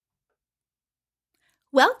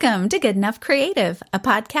Welcome to Good Enough Creative, a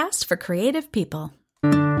podcast for creative people.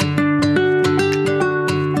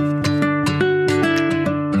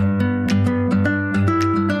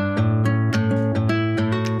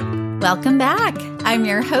 Welcome back. I'm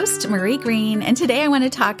your host, Marie Green, and today I want to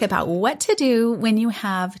talk about what to do when you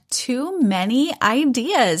have too many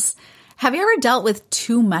ideas. Have you ever dealt with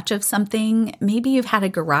too much of something? Maybe you've had a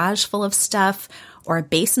garage full of stuff, or a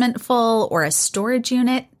basement full, or a storage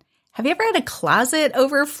unit. Have you ever had a closet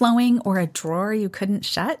overflowing or a drawer you couldn't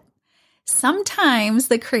shut? Sometimes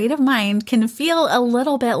the creative mind can feel a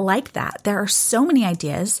little bit like that. There are so many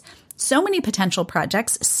ideas, so many potential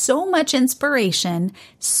projects, so much inspiration,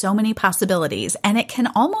 so many possibilities, and it can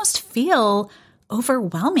almost feel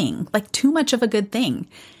overwhelming, like too much of a good thing.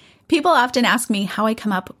 People often ask me how I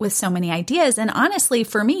come up with so many ideas, and honestly,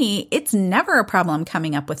 for me, it's never a problem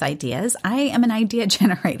coming up with ideas. I am an idea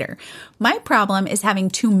generator. My problem is having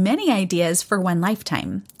too many ideas for one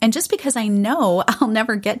lifetime. And just because I know I'll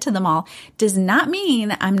never get to them all does not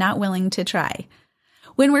mean I'm not willing to try.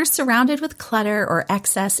 When we're surrounded with clutter or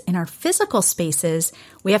excess in our physical spaces,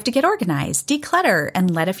 we have to get organized, declutter,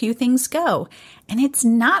 and let a few things go. And it's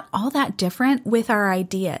not all that different with our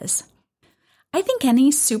ideas. I think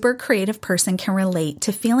any super creative person can relate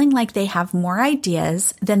to feeling like they have more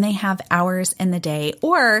ideas than they have hours in the day,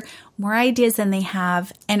 or more ideas than they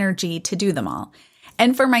have energy to do them all.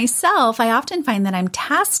 And for myself, I often find that I'm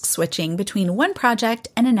task switching between one project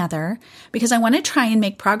and another because I want to try and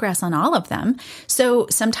make progress on all of them. So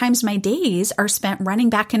sometimes my days are spent running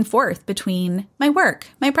back and forth between my work,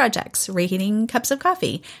 my projects, reheating cups of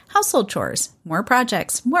coffee, household chores, more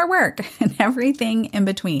projects, more work, and everything in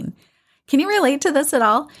between. Can you relate to this at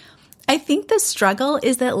all? I think the struggle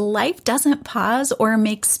is that life doesn't pause or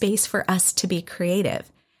make space for us to be creative.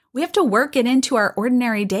 We have to work it into our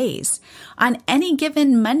ordinary days. On any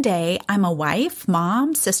given Monday, I'm a wife,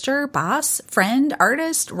 mom, sister, boss, friend,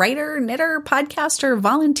 artist, writer, knitter, podcaster,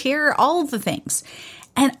 volunteer, all the things.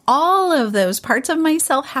 And all of those parts of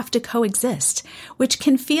myself have to coexist, which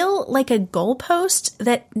can feel like a goalpost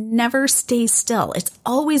that never stays still. It's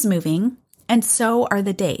always moving. And so are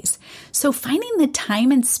the days. So finding the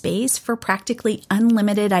time and space for practically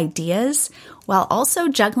unlimited ideas while also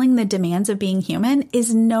juggling the demands of being human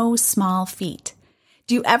is no small feat.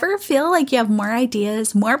 Do you ever feel like you have more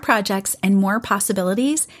ideas, more projects, and more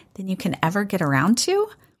possibilities than you can ever get around to?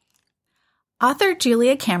 Author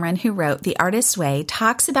Julia Cameron, who wrote The Artist's Way,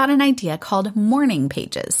 talks about an idea called morning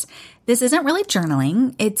pages. This isn't really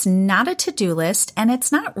journaling, it's not a to-do list, and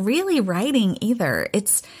it's not really writing either.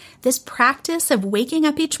 It's this practice of waking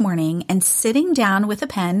up each morning and sitting down with a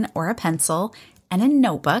pen or a pencil and a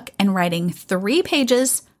notebook and writing 3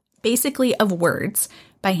 pages, basically of words,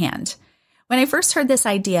 by hand. When I first heard this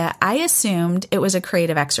idea, I assumed it was a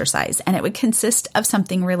creative exercise and it would consist of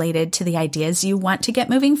something related to the ideas you want to get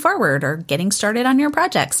moving forward or getting started on your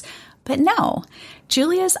projects. But no,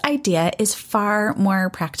 Julia's idea is far more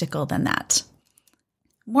practical than that.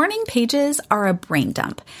 Morning pages are a brain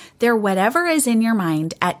dump. They're whatever is in your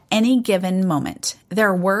mind at any given moment.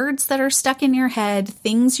 They're words that are stuck in your head,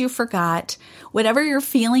 things you forgot, whatever you're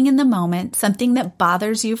feeling in the moment, something that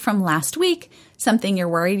bothers you from last week, something you're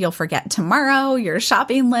worried you'll forget tomorrow, your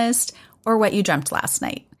shopping list, or what you dreamt last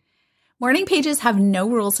night. Morning pages have no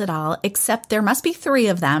rules at all, except there must be 3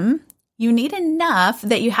 of them. You need enough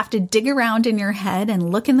that you have to dig around in your head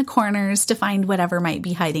and look in the corners to find whatever might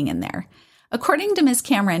be hiding in there. According to Ms.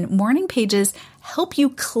 Cameron, morning pages help you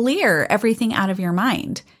clear everything out of your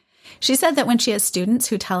mind. She said that when she has students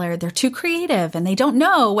who tell her they're too creative and they don't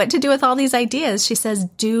know what to do with all these ideas, she says,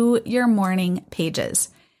 do your morning pages.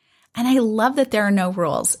 And I love that there are no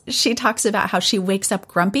rules. She talks about how she wakes up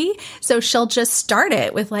grumpy, so she'll just start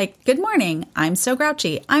it with like, good morning, I'm so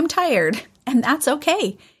grouchy, I'm tired, and that's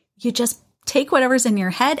okay. You just take whatever's in your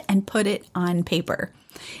head and put it on paper.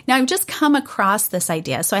 Now, I've just come across this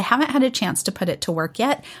idea, so I haven't had a chance to put it to work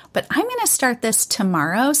yet, but I'm going to start this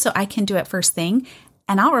tomorrow so I can do it first thing,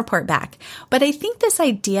 and I'll report back. But I think this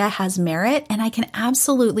idea has merit, and I can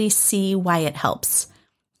absolutely see why it helps.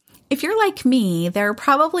 If you're like me, there are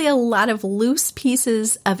probably a lot of loose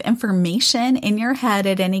pieces of information in your head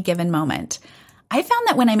at any given moment. I found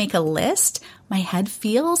that when I make a list, my head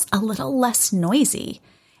feels a little less noisy.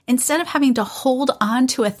 Instead of having to hold on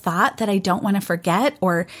to a thought that I don't want to forget,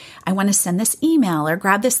 or I want to send this email or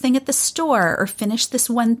grab this thing at the store or finish this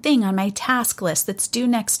one thing on my task list that's due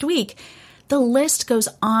next week, the list goes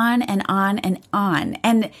on and on and on.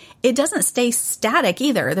 And it doesn't stay static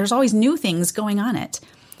either. There's always new things going on it.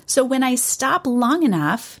 So when I stop long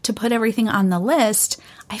enough to put everything on the list,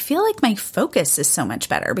 I feel like my focus is so much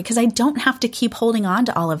better because I don't have to keep holding on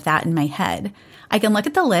to all of that in my head. I can look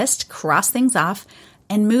at the list, cross things off,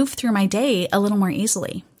 and move through my day a little more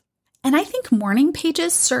easily. And I think morning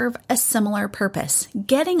pages serve a similar purpose.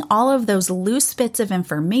 Getting all of those loose bits of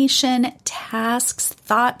information, tasks,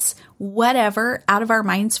 thoughts, whatever out of our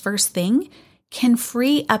minds first thing can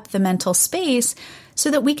free up the mental space so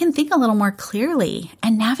that we can think a little more clearly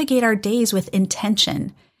and navigate our days with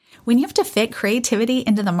intention. When you have to fit creativity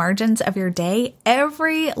into the margins of your day,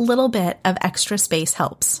 every little bit of extra space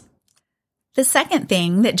helps. The second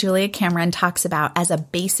thing that Julia Cameron talks about as a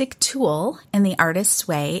basic tool in the Artist's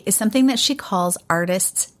Way is something that she calls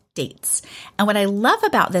artist's dates. And what I love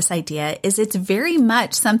about this idea is it's very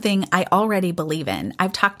much something I already believe in.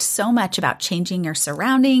 I've talked so much about changing your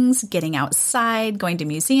surroundings, getting outside, going to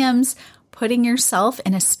museums, putting yourself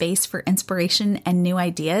in a space for inspiration and new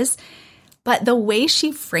ideas. But the way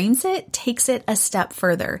she frames it takes it a step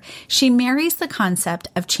further. She marries the concept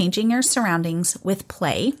of changing your surroundings with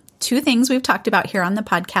play, two things we've talked about here on the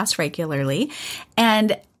podcast regularly.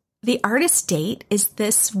 And the artist date is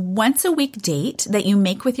this once a week date that you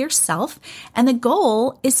make with yourself. And the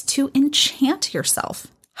goal is to enchant yourself.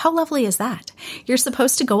 How lovely is that? You're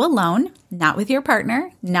supposed to go alone, not with your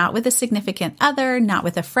partner, not with a significant other, not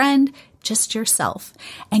with a friend, just yourself,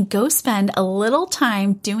 and go spend a little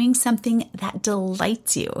time doing something that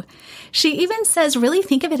delights you. She even says, really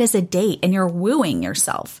think of it as a date and you're wooing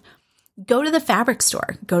yourself. Go to the fabric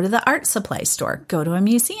store, go to the art supply store, go to a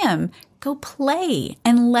museum, go play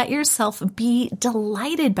and let yourself be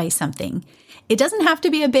delighted by something. It doesn't have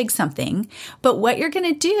to be a big something, but what you're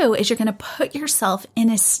going to do is you're going to put yourself in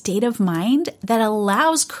a state of mind that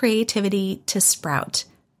allows creativity to sprout.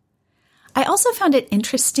 I also found it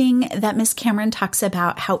interesting that Ms. Cameron talks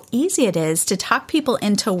about how easy it is to talk people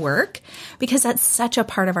into work because that's such a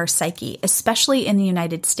part of our psyche, especially in the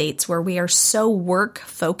United States where we are so work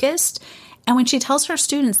focused. And when she tells her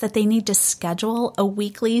students that they need to schedule a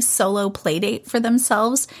weekly solo play date for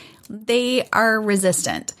themselves, they are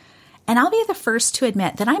resistant. And I'll be the first to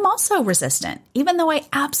admit that I'm also resistant, even though I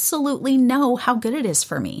absolutely know how good it is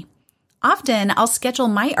for me. Often I'll schedule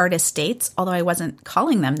my artist dates, although I wasn't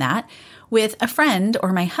calling them that, with a friend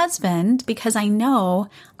or my husband because I know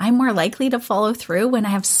I'm more likely to follow through when I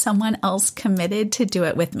have someone else committed to do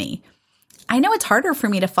it with me. I know it's harder for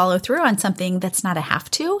me to follow through on something that's not a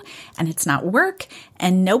have to, and it's not work,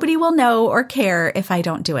 and nobody will know or care if I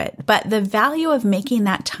don't do it. But the value of making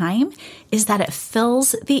that time is that it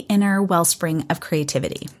fills the inner wellspring of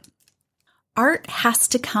creativity. Art has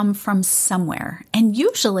to come from somewhere, and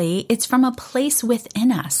usually it's from a place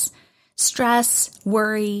within us. Stress,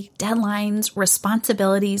 worry, deadlines,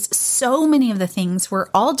 responsibilities, so many of the things we're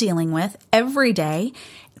all dealing with every day,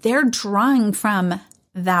 they're drawing from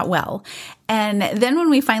that well. And then when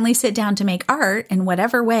we finally sit down to make art in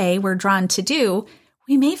whatever way we're drawn to do,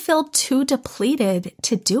 we may feel too depleted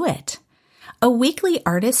to do it. A weekly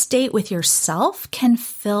artist date with yourself can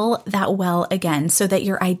fill that well again so that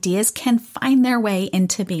your ideas can find their way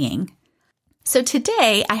into being. So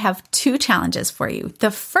today I have two challenges for you.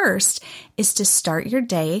 The first is to start your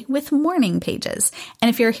day with morning pages. And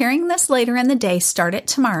if you're hearing this later in the day, start it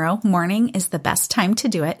tomorrow. Morning is the best time to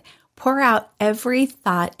do it. Pour out every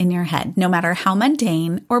thought in your head, no matter how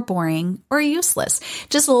mundane or boring or useless.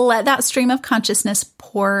 Just let that stream of consciousness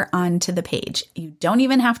pour onto the page. You don't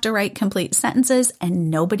even have to write complete sentences, and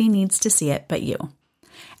nobody needs to see it but you.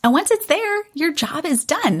 And once it's there, your job is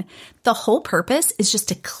done. The whole purpose is just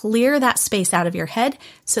to clear that space out of your head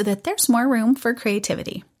so that there's more room for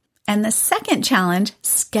creativity. And the second challenge,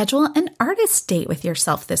 schedule an artist date with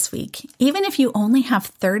yourself this week. Even if you only have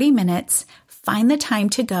 30 minutes, find the time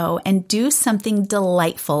to go and do something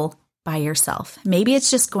delightful by yourself. Maybe it's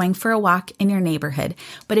just going for a walk in your neighborhood.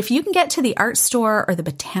 But if you can get to the art store or the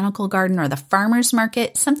botanical garden or the farmer's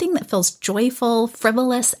market, something that feels joyful,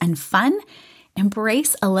 frivolous, and fun,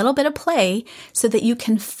 embrace a little bit of play so that you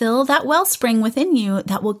can fill that wellspring within you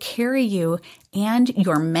that will carry you and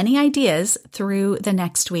your many ideas through the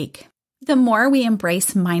next week. The more we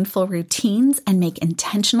embrace mindful routines and make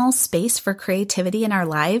intentional space for creativity in our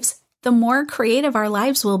lives, the more creative our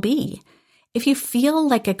lives will be. If you feel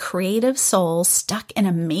like a creative soul stuck in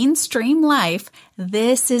a mainstream life,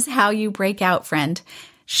 this is how you break out, friend.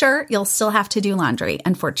 Sure, you'll still have to do laundry,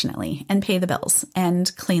 unfortunately, and pay the bills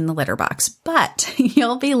and clean the litter box, but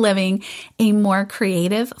you'll be living a more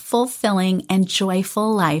creative, fulfilling, and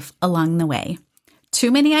joyful life along the way.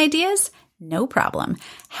 Too many ideas? No problem.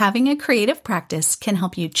 Having a creative practice can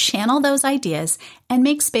help you channel those ideas and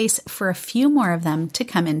make space for a few more of them to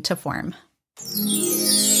come into form.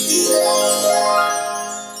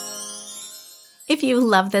 If you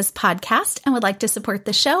love this podcast and would like to support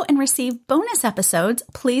the show and receive bonus episodes,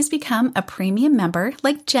 please become a premium member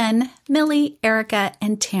like Jen, Millie, Erica,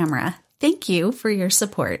 and Tamara. Thank you for your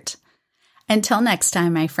support. Until next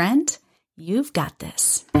time, my friend, you've got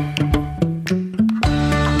this.